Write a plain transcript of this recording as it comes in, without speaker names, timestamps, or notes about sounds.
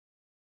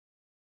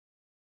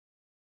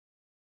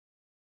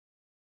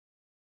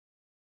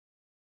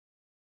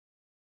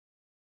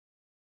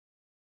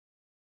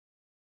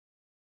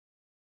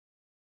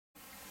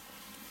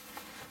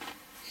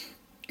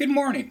Good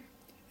morning.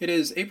 It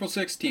is April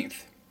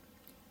 16th.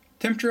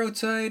 Temperature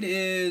outside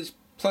is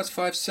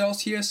 +5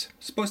 Celsius,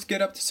 supposed to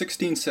get up to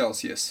 16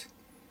 Celsius.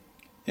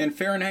 In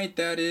Fahrenheit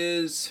that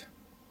is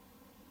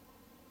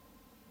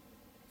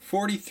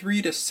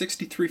 43 to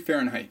 63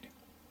 Fahrenheit.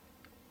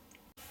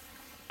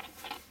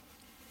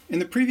 In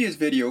the previous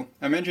video,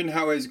 I mentioned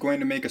how I was going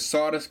to make a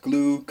sawdust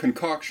glue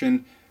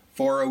concoction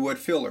for a wood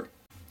filler.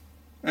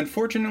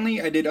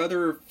 Unfortunately, I did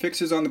other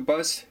fixes on the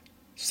bus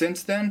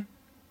since then.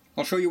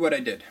 I'll show you what I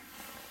did.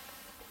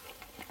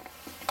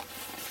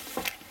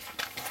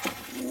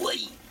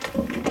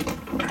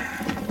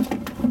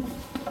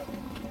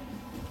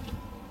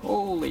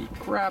 Holy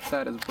crap,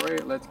 that is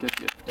bright. Let's get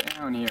you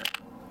down here.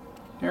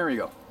 There we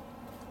go.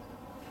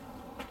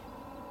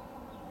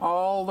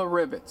 All the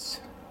rivets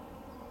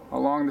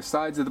along the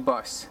sides of the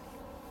bus.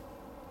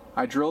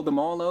 I drilled them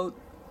all out,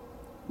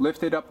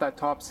 lifted up that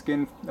top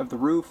skin of the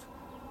roof,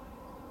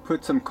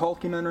 put some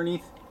caulking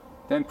underneath,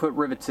 then put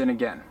rivets in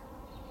again.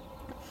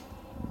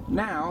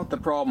 Now the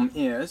problem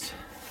is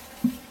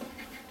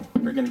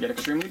we're going to get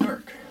extremely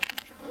dark.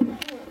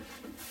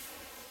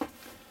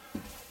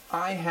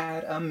 I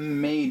had a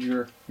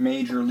major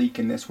leak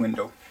in this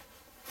window.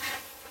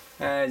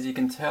 As you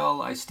can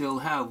tell, I still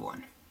have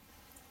one.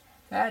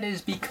 That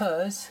is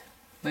because,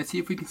 let's see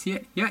if we can see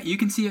it. Yeah, you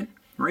can see it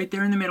right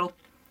there in the middle.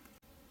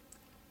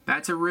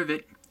 That's a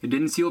rivet. It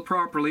didn't seal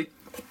properly.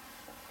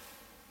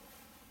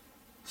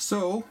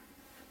 So,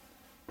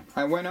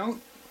 I went out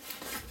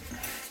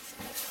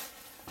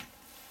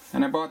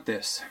and I bought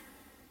this.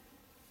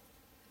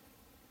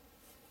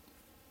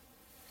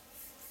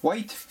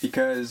 White,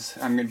 because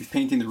I'm going to be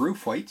painting the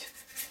roof white.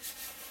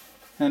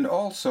 And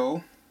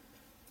also,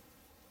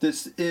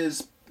 this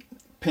is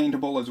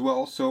paintable as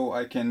well, so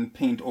I can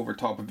paint over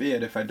top of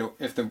it if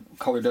the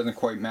color doesn't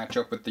quite match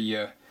up with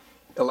the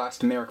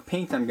elastomeric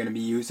paint I'm going to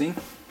be using.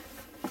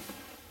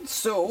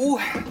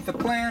 So, the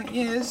plan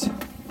is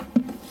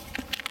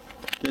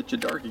get you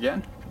dark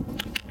again.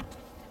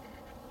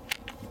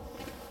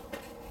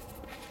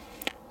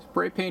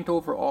 Spray paint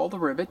over all the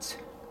rivets,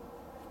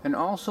 and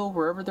also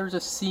wherever there's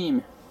a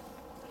seam.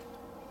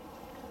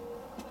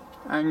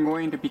 I'm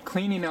going to be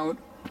cleaning out,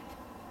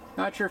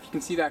 not sure if you can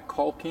see that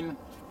caulking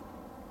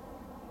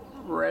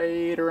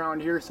right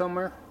around here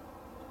somewhere.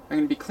 I'm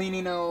going to be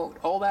cleaning out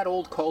all that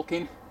old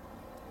caulking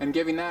and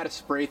giving that a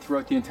spray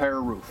throughout the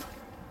entire roof.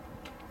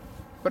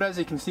 But as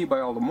you can see by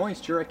all the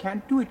moisture, I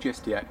can't do it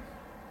just yet.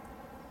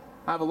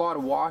 I have a lot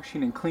of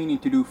washing and cleaning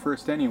to do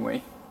first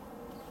anyway.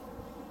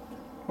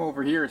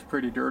 Over here is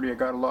pretty dirty. I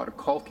got a lot of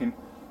caulking.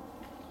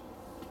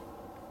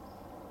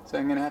 So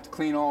I'm going to have to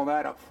clean all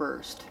that up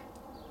first.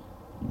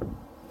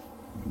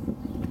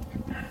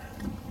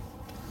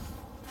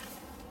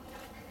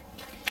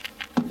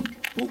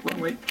 Oh,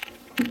 wrong way.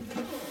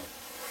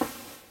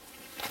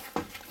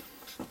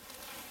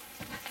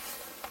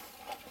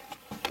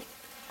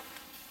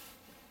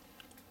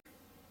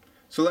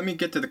 So let me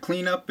get to the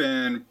cleanup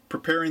and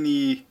preparing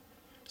the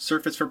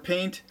surface for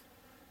paint.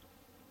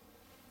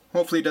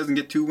 Hopefully it doesn't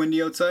get too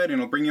windy outside,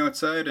 and I'll bring you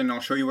outside and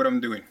I'll show you what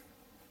I'm doing.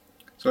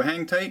 So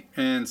hang tight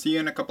and see you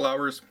in a couple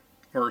hours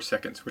or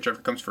seconds, whichever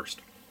comes first.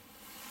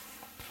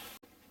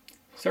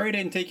 Sorry I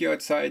didn't take you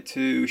outside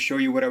to show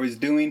you what I was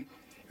doing.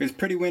 It was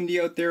pretty windy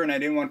out there and I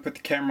didn't want to put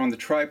the camera on the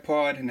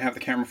tripod and have the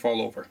camera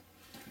fall over.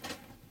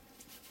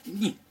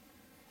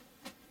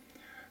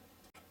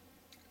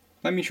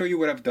 Let me show you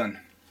what I've done.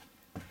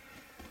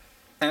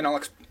 And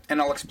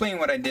I'll explain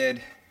what I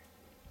did.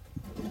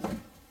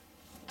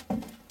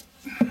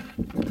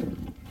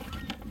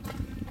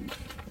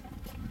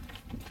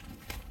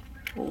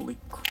 Holy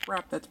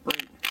crap, that's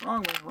bright.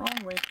 Wrong way,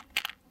 wrong way.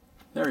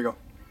 There we go.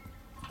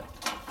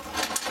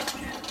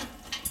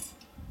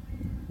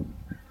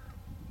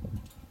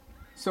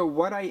 So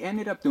what I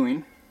ended up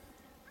doing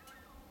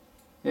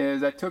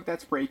is I took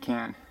that spray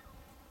can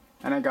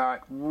and I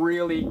got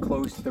really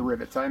close to the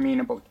rivets. I mean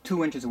about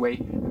 2 inches away,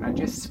 and I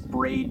just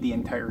sprayed the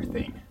entire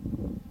thing.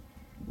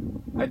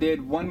 I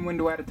did one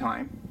window at a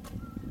time.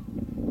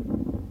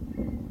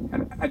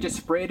 And I just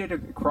sprayed it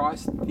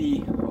across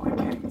the... Oh, I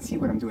can't even see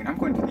what I'm doing. I'm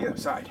going to the other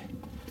side.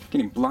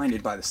 Getting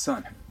blinded by the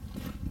sun.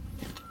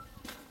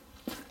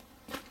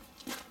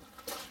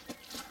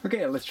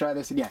 Okay, let's try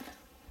this again.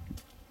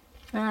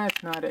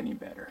 That's not any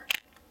better.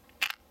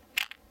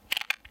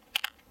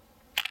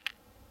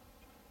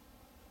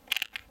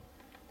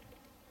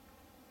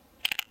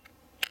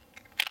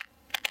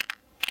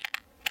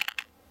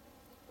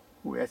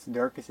 Ooh, that's the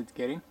darkest it's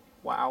getting.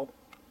 Wow.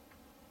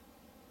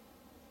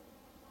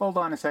 Hold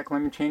on a sec,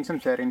 let me change some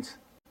settings.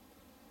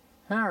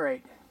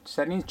 Alright,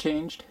 settings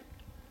changed.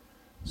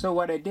 So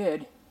what I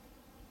did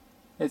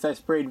is I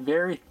sprayed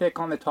very thick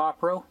on the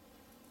top row,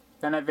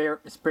 then I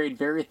sprayed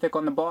very thick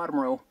on the bottom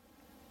row,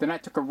 then I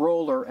took a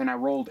roller and I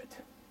rolled it.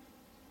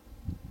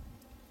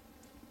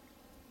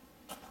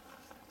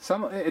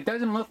 It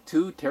doesn't look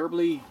too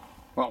terribly,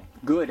 well,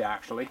 good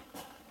actually.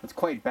 It's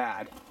quite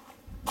bad.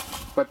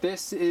 But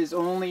this is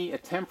only a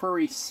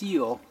temporary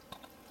seal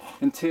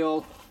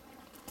until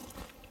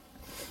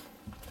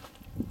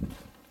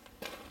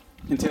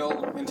until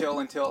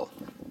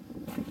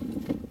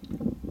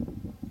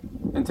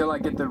I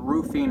get the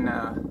roofing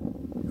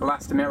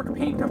elastomeric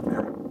paint up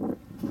there.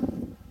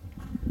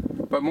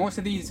 But most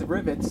of these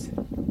rivets,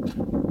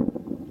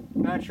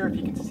 not sure if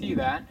you can see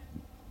that,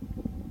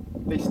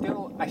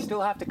 I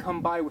still have to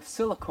come by with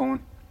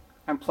silicone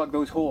and plug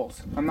those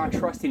holes. I'm not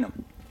trusting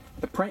them.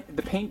 The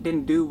paint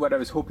didn't do what I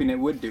was hoping it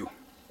would do.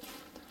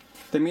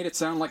 They made it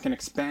sound like an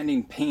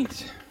expanding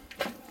paint,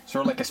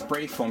 sort of like a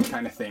spray foam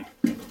kind of thing.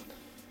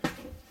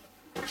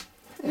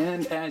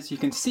 And as you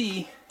can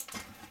see,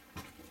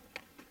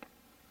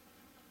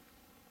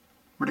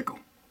 where'd it go?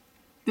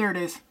 There it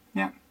is.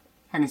 Yeah,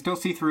 I can still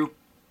see through.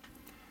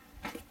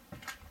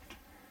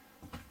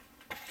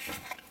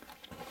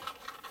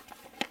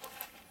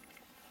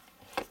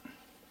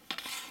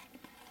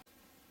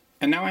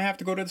 And now I have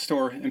to go to the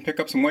store and pick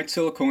up some white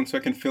silicone so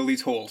I can fill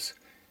these holes.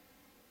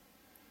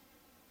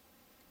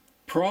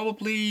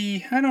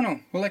 Probably, I don't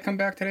know, will I come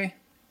back today?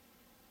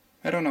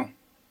 I don't know.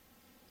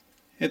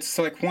 It's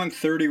like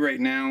 1:30 right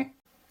now.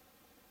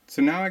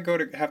 So now I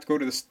have to go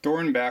to the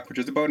store and back, which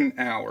is about an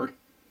hour.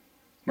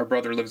 My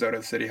brother lives out of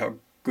the city, how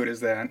good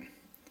is that?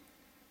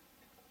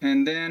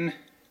 And then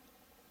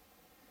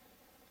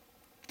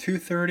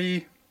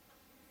 2:30,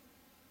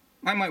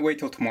 I might wait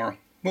till tomorrow.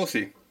 We'll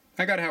see.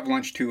 I gotta have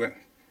lunch too. I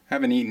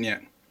haven't eaten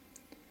yet.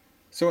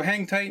 So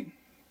hang tight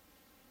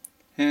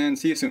and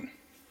see you soon.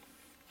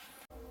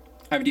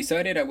 I've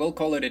decided I will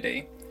call it a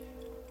day.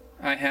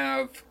 I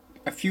have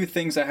a few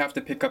things I have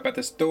to pick up at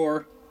the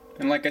store,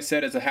 and like I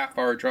said, it's a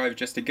half-hour drive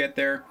just to get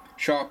there,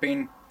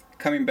 shopping,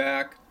 coming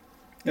back.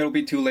 It'll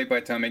be too late by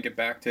the time I get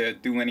back to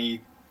do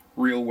any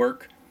real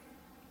work.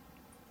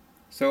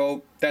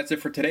 So that's it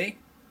for today.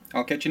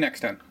 I'll catch you next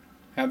time.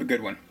 Have a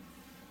good one.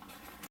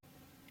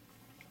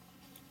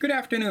 Good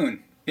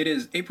afternoon. It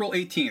is April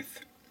 18th.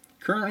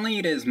 Currently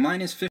it is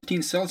minus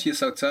 15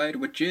 Celsius outside,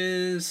 which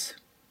is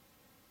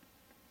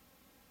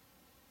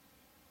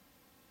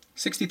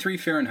 63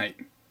 Fahrenheit.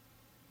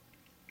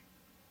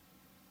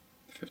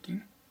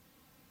 15?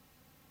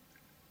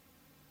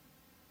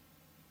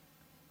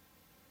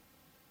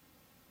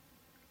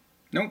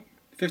 Nope,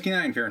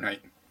 59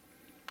 Fahrenheit.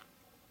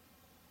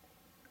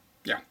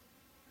 Yeah.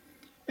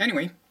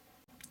 Anyway,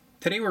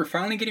 today we're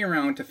finally getting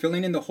around to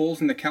filling in the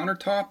holes in the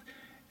countertop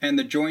and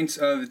the joints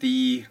of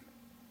the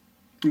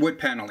wood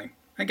paneling.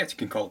 I guess you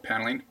can call it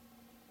paneling.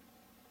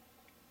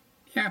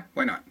 Yeah,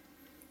 why not?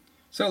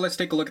 So let's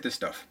take a look at this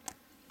stuff.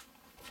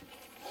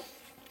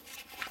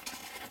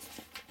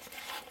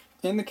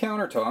 In the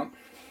countertop,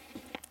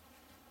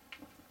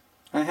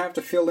 I have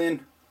to fill in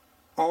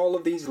all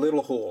of these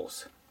little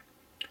holes.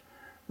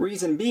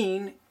 Reason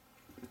being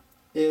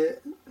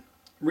is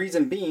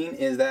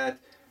that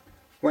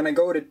when I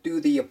go to do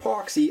the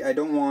epoxy, I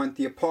don't want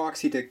the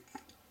epoxy to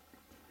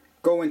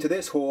go into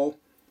this hole,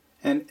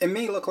 and it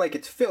may look like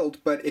it's filled,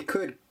 but it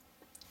could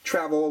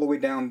travel all the way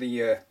down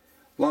the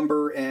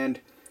lumber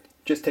and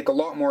just take a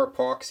lot more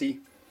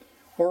epoxy,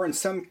 or in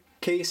some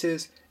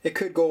cases it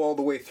could go all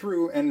the way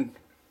through and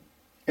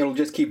it'll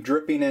just keep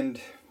dripping, and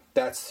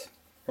that's,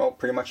 well,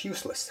 pretty much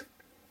useless.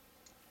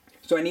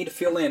 So I need to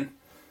fill in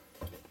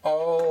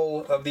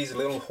all of these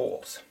little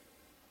holes.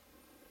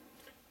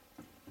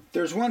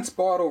 There's one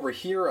spot over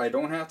here I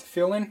don't have to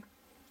fill in.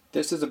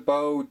 This is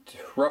about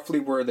roughly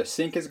where the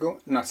sink is going,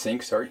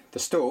 the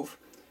stove.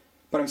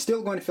 But I'm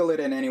still going to fill it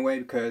in anyway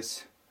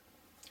because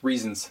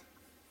reasons.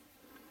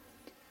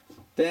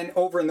 Then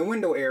over in the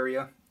window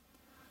area,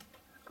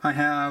 I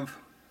have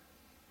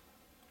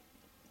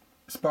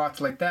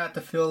spots like that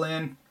to fill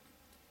in,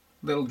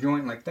 little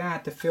joint like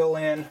that to fill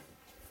in,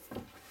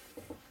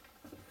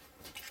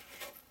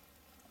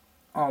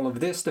 all of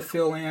this to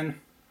fill in.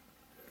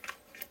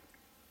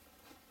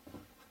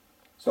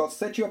 So I'll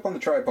set you up on the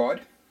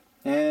tripod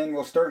and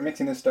we'll start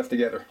mixing this stuff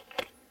together.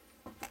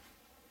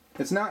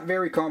 It's not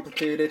very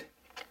complicated.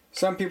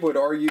 Some people would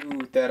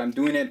argue that I'm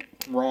doing it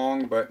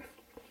wrong, but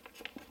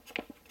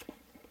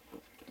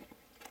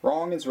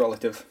wrong is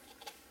relative.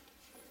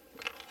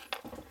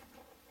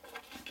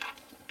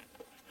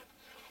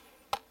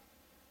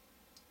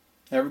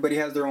 Everybody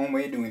has their own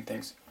way of doing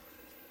things.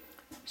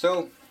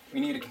 So we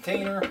need a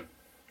container,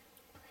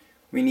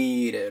 we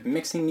need a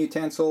mixing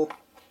utensil,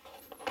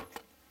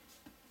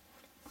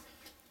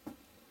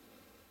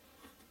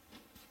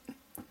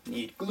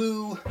 need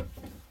glue,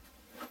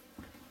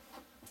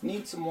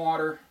 need some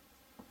water,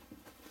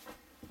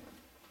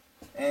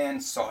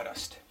 and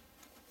sawdust.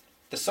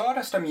 The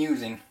sawdust I'm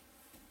using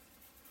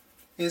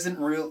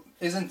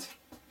isn't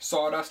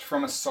sawdust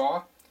from a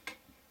saw.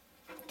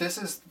 This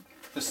is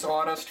the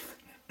sawdust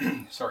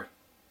sorry.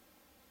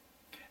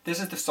 This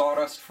is the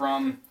sawdust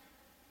from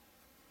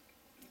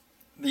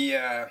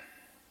the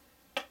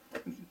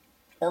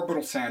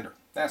orbital sander.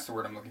 That's the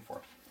word I'm looking for.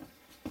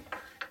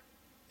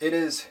 It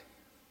is,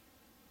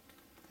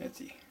 let's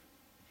see.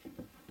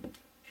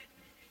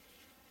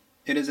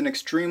 It is an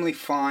extremely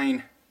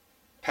fine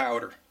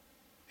powder.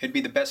 It'd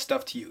be the best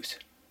stuff to use.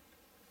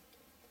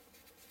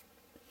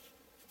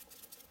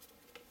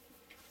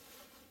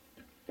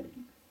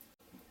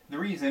 The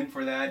reason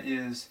for that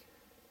is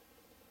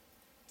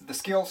the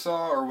skill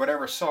saw or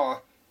whatever saw,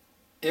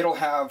 it'll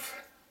have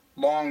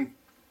long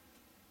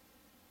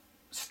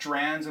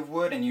strands of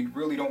wood, and you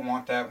really don't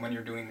want that when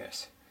you're doing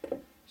this.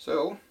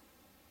 So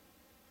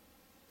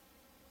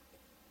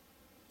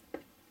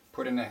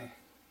put in a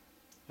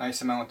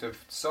nice amount of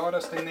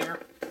sawdust in there.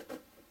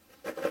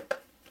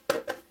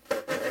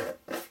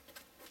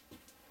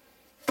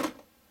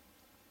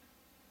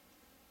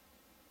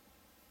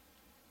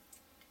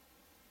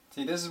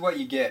 See, this is what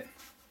you get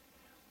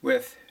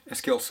with a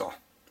skill saw.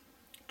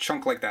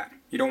 Chunk like that.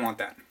 You don't want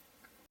that.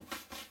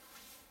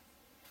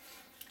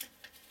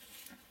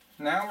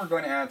 Now we're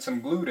going to add some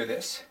glue to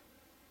this.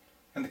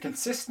 And the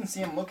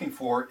consistency I'm looking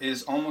for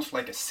is almost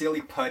like a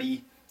silly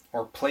putty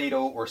or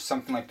Play-Doh or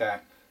something like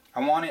that. I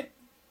want it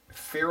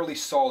fairly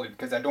solid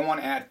because I don't want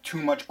to add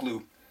too much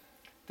glue.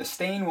 The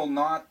stain will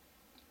not...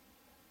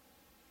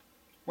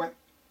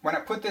 When I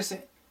put this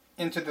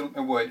into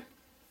the wood,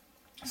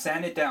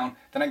 sand it down,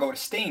 then I go to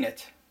stain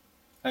it,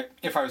 like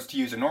if I was to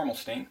use a normal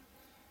stain,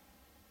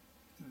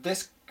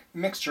 this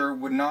mixture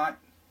would not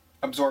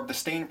absorb the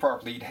stain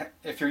properly.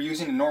 If you're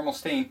using a normal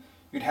stain,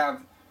 you'd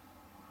have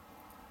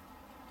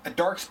a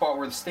dark spot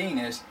where the stain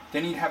is,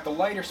 then you'd have the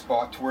lighter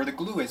spot to where the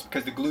glue is,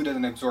 because the glue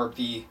doesn't absorb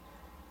the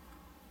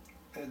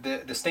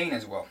stain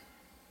as well.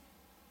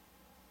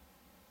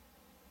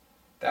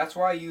 That's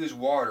why I use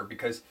water,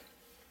 because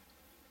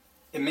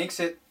it makes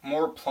it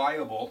more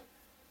pliable,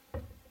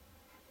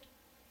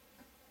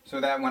 so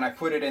that when I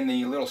put it in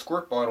the little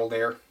squirt bottle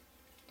there,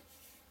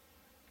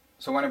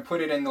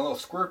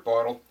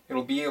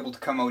 it'll be able to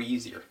come out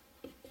easier.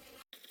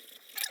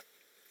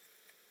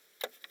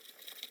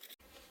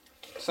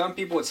 Some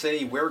people would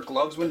say wear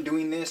gloves when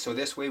doing this, so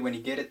this way when you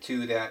get it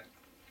to that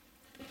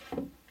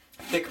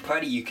thick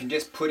putty, you can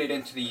just put it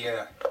into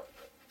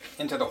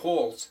the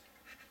holes,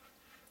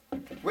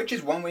 which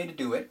is one way to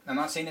do it. I'm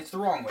not saying it's the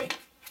wrong way,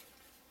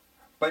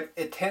 but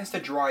it tends to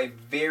dry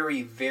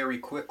very, very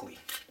quickly.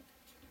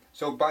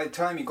 So by the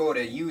time you go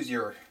to use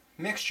your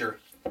mixture,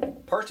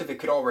 parts of it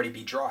could already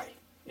be dry.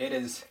 It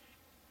is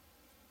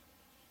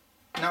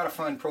not a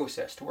fun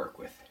process to work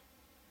with.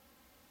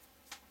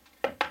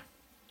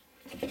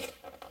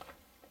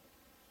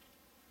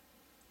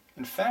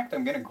 In fact,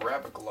 I'm going to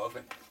grab a glove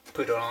and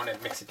put it on and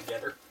mix it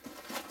together.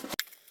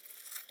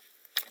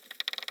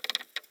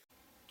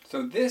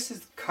 So this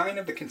is kind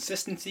of the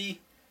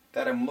consistency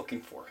that I'm looking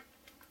for.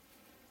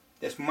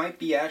 This might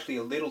be actually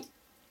a little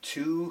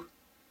too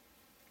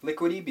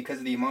liquidy because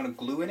of the amount of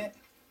glue in it.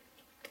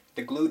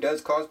 The glue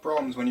does cause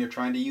problems when you're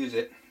trying to use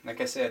it.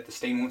 Like I said, the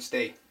stain won't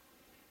stay.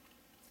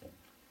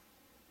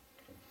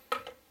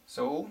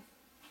 So,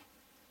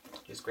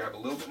 just grab a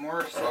little bit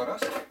more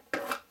sawdust.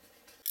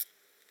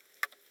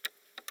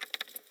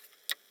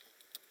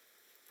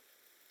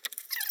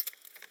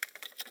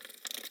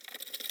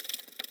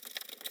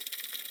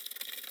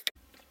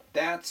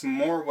 That's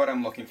more what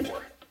I'm looking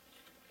for.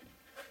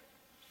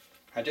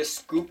 I just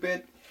scoop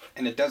it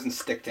and it doesn't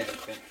stick to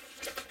anything.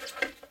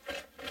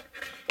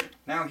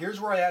 Now here's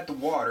where I add the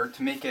water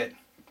to make it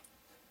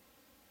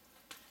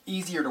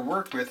easier to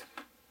work with.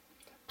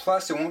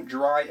 Plus it won't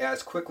dry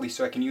as quickly,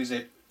 so I can use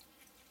it,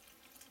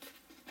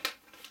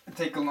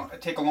 take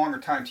a longer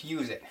time to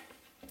use it.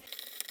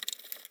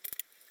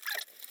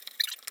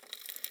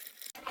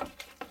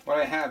 What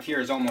I have here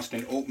is almost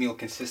an oatmeal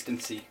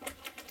consistency.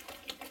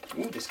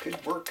 Ooh, this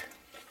could work.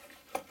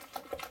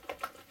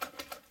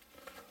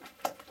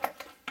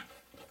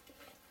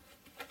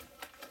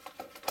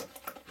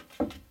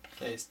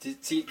 Okay,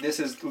 see, this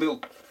is a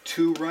little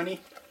too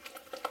runny.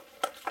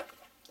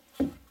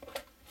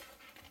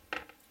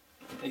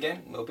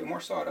 Again, a little bit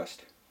more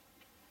sawdust.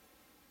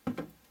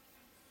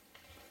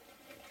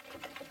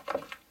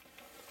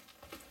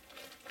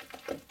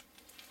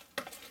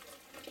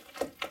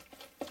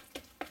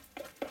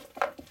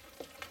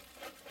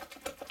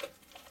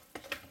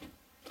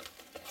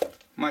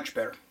 Much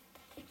better.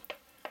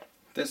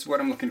 This is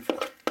what I'm looking for.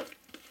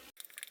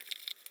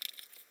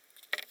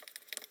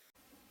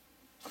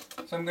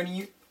 So I'm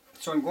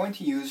going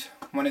to use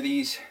one of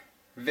these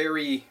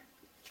very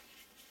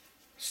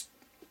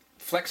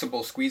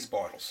flexible squeeze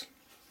bottles.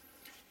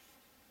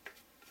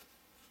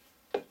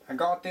 I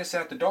got this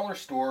at the dollar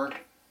store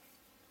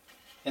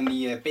in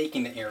the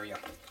baking area.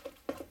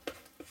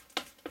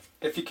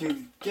 If you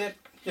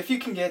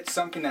can get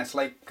something that's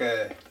like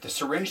the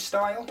syringe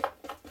style,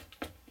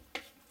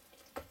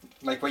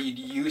 like what you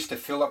use to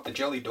fill up the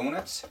jelly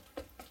donuts,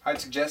 I'd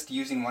suggest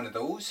using one of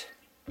those.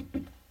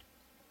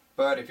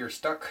 But if you're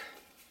stuck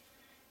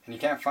and you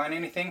can't find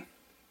anything,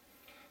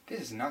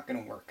 this is not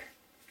going to work.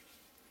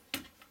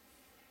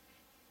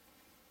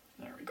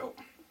 There we go.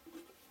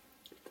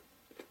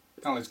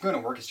 Oh, it's going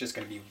to work, it's just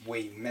going to be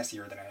way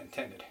messier than I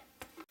intended.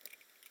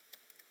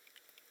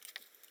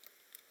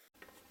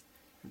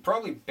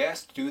 Probably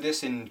best to do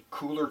this in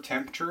cooler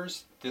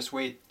temperatures. This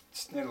way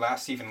it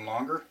lasts even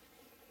longer.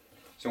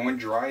 So when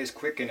dry is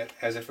quick, and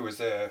as if it was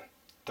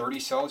 30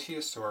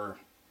 Celsius or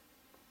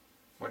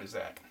what is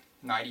that,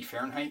 90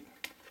 Fahrenheit,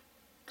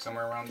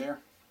 somewhere around there.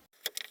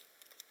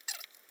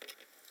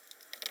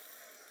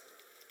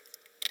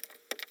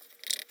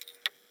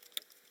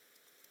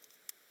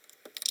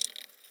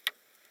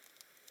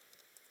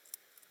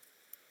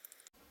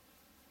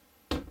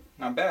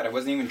 Not bad. I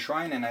wasn't even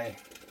trying and I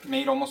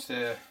made almost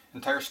the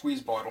entire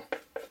squeeze bottle.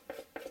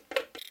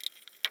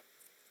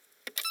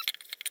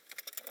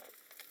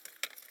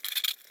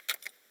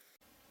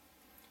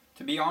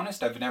 To be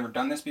honest, I've never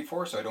done this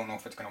before, so I don't know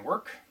if it's going to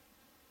work.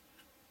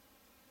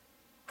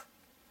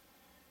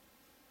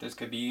 This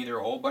could be either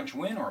a whole bunch of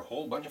win or a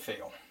whole bunch of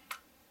fail.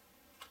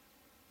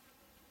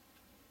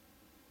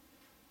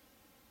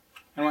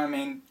 And when I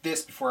mean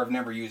this before, I've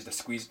never used a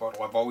squeeze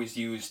bottle. I've always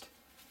used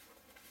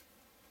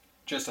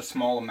just a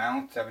small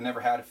amount. I've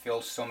never had to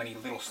fill so many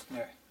little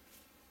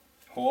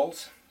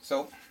holes.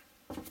 So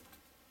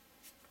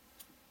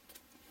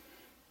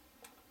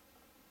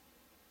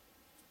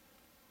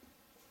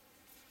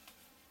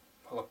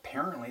well,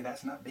 apparently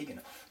that's not big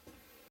enough.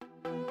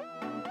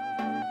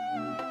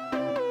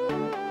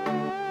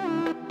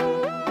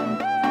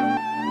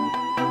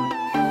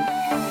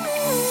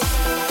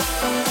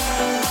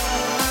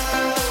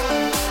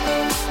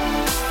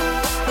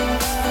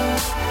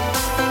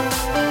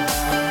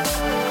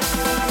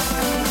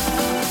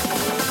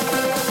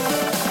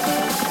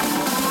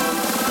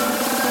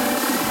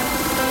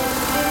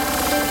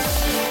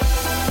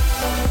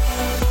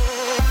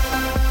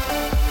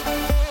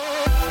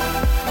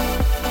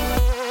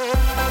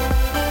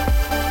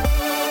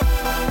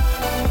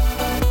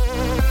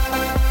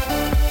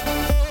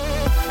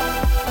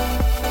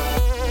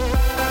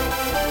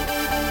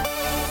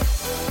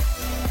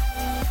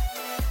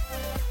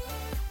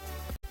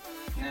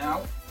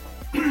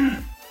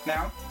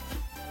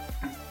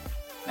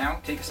 Now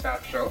take a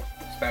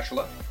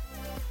spatula.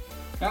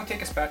 Now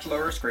take a spatula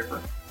or a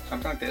scraper,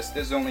 something like this.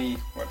 This is only,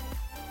 what,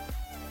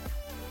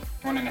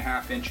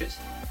 1.5 inches.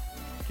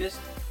 Just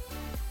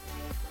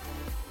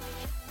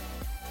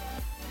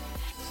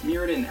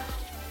smear it in there.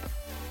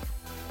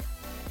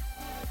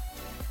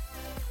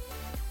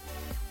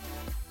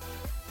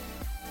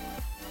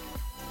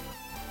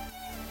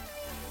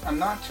 I'm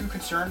not too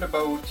concerned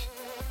about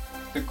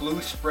the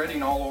glue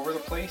spreading all over the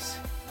place,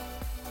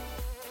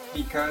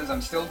 because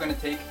I'm still going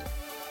to take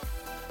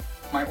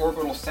my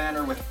orbital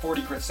sander with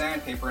 40 grit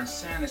sandpaper and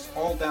sand this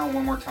all down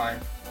one more time.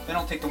 Then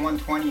I'll take the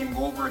 120 and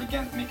go over it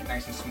again to make it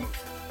nice and smooth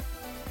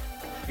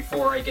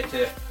before I get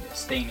to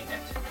staining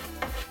it.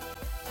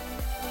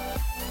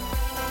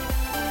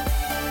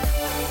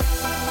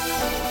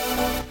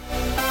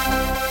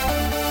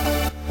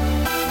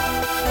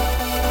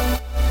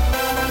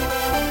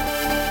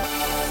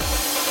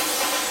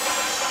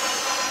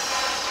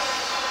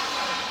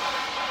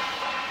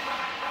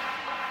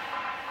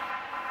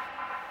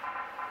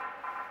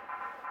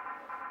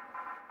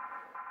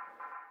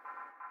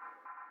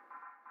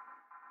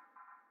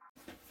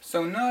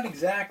 So not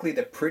exactly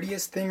the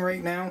prettiest thing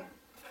right now.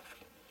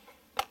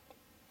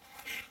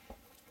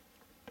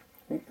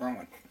 Oh, wrong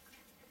one.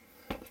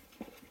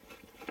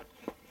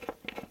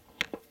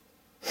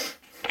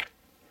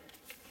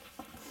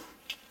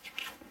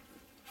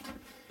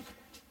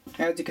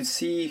 As you can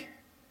see,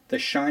 the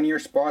shinier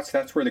spots,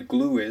 that's where the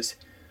glue is.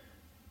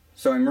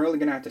 So I'm really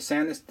going to have to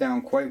sand this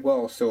down quite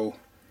well so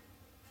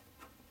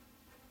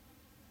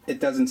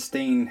it doesn't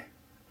stain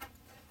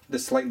the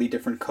slightly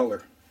different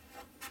color.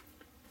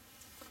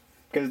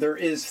 Because there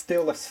is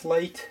still a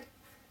slight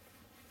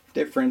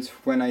difference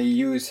when I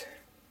use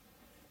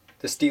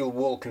the steel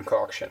wool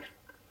concoction.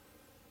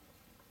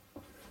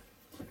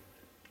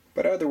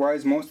 But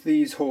otherwise, most of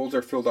these holes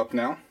are filled up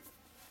now.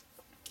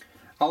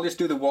 I'll just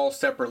do the walls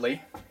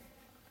separately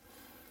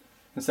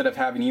instead of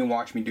having you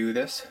watch me do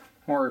this.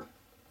 Or,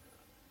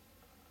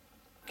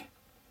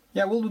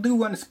 yeah, we'll do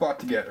one spot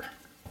together.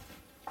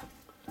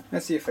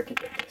 Let's see if I can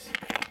get this.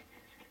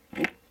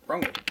 Oop, wrong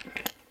way.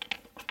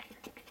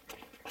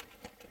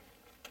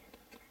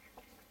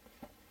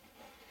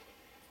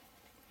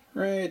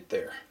 Right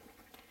there.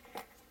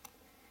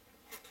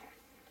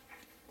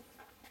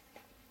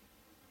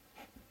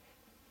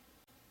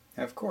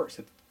 Of course,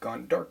 it's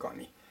gone dark on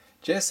me.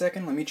 Just a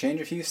second, let me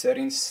change a few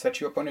settings,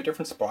 set you up on a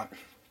different spot.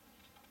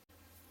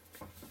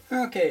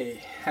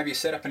 Okay, have you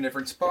set up in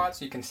different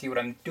spots? You can see what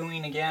I'm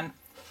doing again.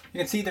 You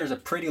can see there's a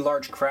pretty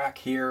large crack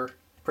here,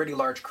 pretty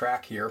large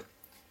crack here.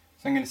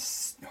 So I'm going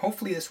to,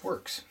 hopefully this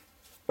works.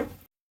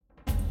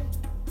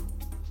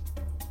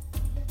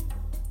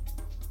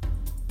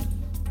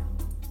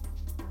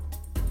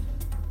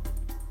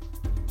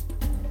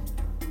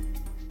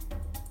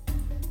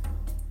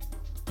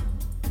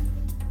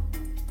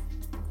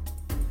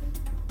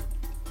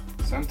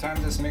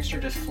 Sometimes this mixture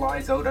just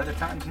flies out, other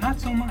times not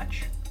so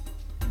much.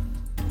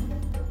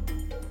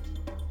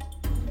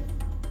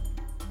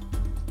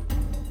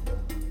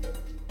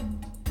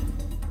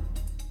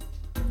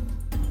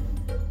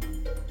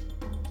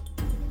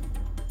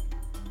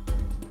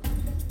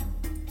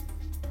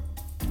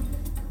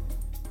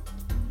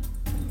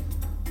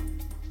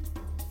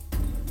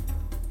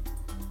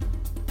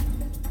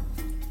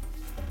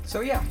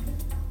 So yeah,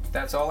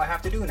 that's all I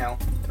have to do now,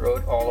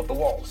 throughout all of the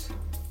walls.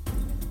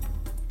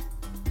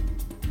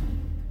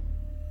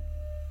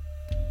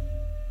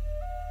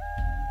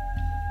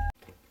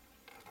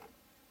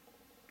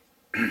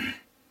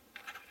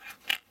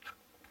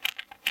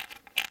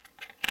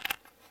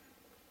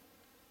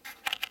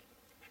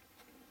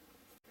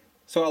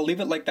 So I'll leave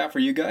it like that for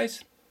you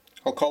guys.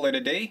 I'll call it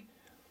a day,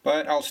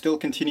 but I'll still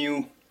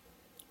continue.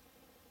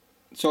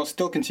 So I'll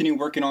still continue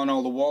working on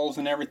all the walls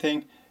and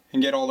everything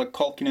and get all the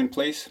caulking in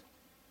place.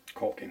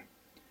 Caulking.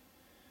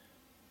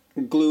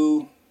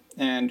 Glue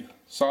and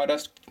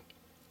sawdust.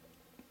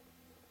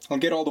 I'll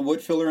get all the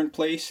wood filler in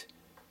place,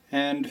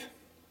 and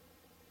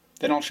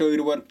then I'll show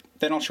you what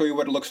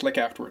it looks like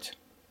afterwards.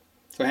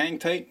 So hang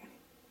tight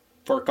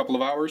for a couple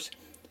of hours,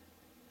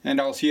 and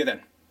I'll see you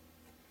then.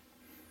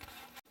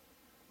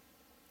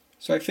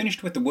 So I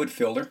finished with the wood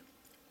filler.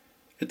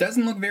 It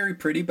doesn't look very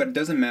pretty, but it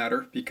doesn't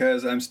matter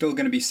because I'm still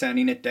going to be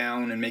sanding it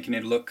down and making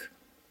it look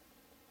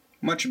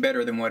much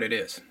better than what it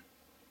is.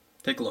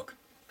 Take a look.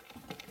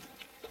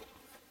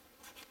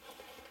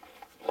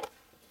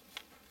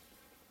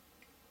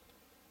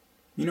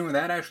 You know,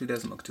 that actually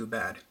doesn't look too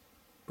bad.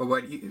 But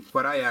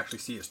what I actually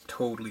see is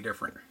totally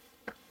different.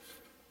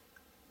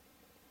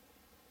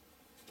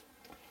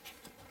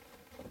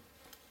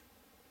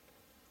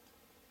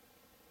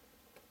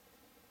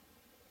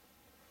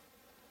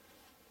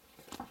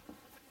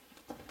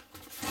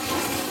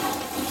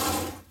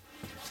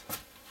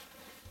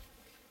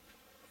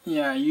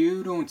 Yeah,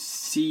 you don't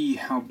see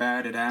how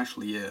bad it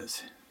actually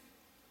is.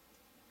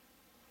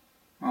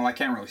 Well, I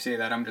can't really say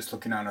that. I'm just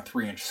looking on a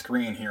 3-inch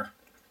screen here.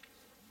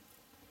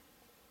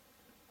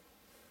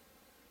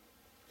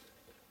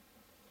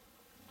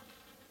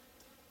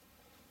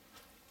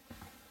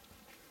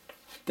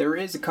 There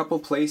is a couple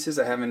places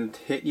I haven't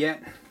hit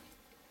yet.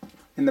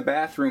 In the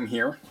bathroom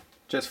here,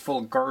 just full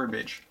of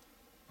garbage.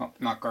 Well,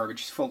 not garbage,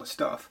 just full of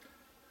stuff.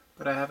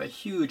 But I have a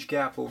huge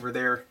gap over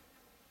there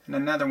and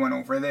another one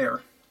over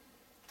there.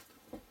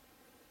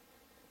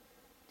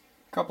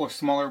 A couple of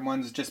smaller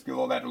ones just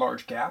below that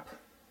large gap.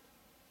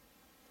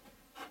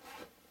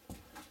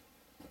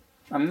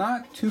 I'm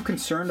not too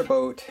concerned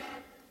about...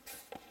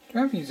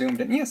 Have you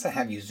zoomed in? Yes, I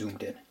have you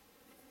zoomed in.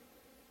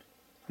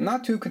 I'm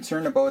not too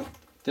concerned about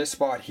this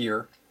spot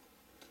here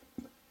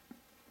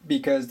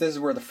because this is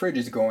where the fridge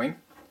is going,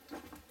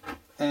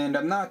 and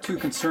I'm not too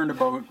concerned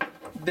about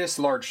this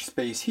large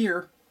space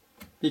here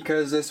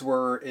because this is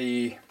where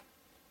a...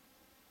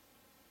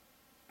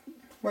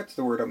 What's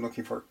the word I'm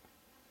looking for?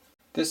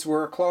 This is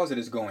where a closet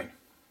is going.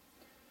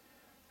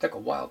 Took a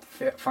while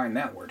to find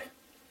that word.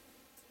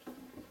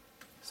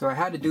 So I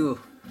had to do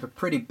a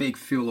pretty big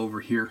fill over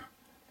here.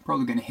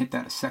 Probably going to hit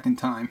that a second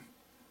time.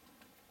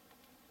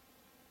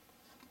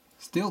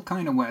 Still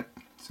kind of wet,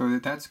 so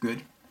that's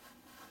good.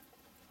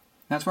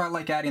 That's why I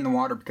like adding the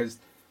water, because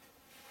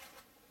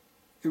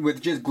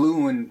with just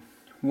glue and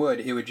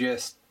wood it would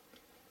just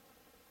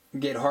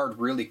get hard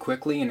really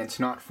quickly and it's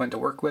not fun to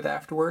work with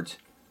afterwards.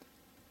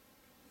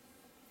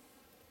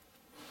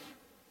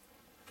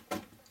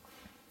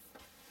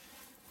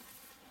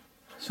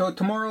 So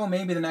tomorrow,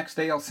 maybe the next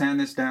day, I'll sand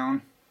this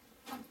down.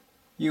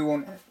 You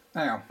won't...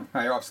 I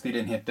obviously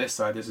didn't hit this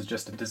side. This is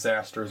just a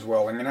disaster as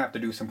well. I'm going to have to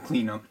do some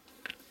cleanup.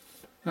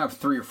 I have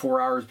 3 or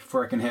 4 hours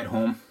before I can head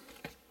home.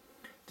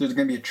 There's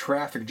going to be a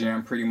traffic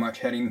jam pretty much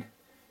heading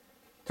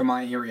to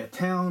my area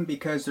town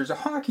because there's a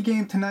hockey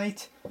game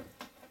tonight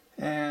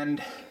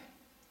and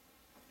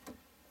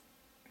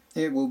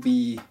it will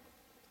be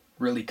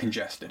really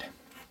congested.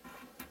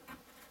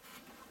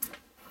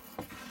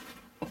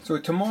 So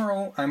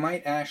tomorrow I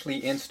might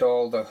actually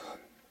install the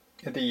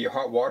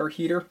hot water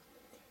heater.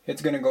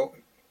 It's going to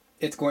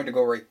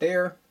go right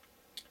there,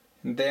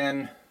 and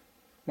then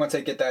once I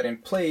get that in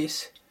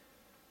place,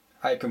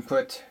 I can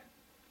put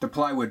the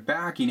plywood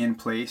backing in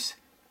place.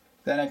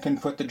 Then I can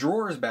put the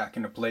drawers back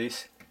into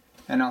place,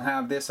 and I'll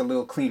have this a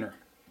little cleaner.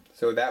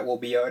 So that will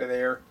be out of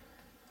there.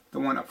 The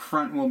one up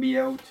front will be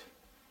out.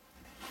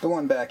 The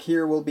one back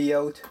here will be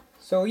out.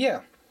 So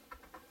yeah.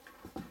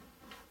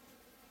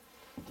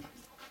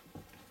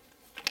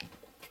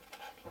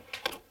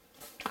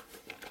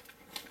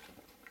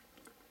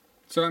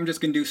 So I'm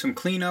just going to do some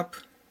cleanup,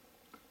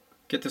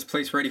 get this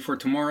place ready for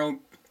tomorrow.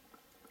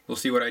 We'll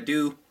see what I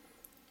do.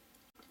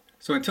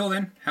 So until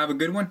then, have a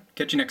good one.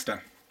 Catch you next time.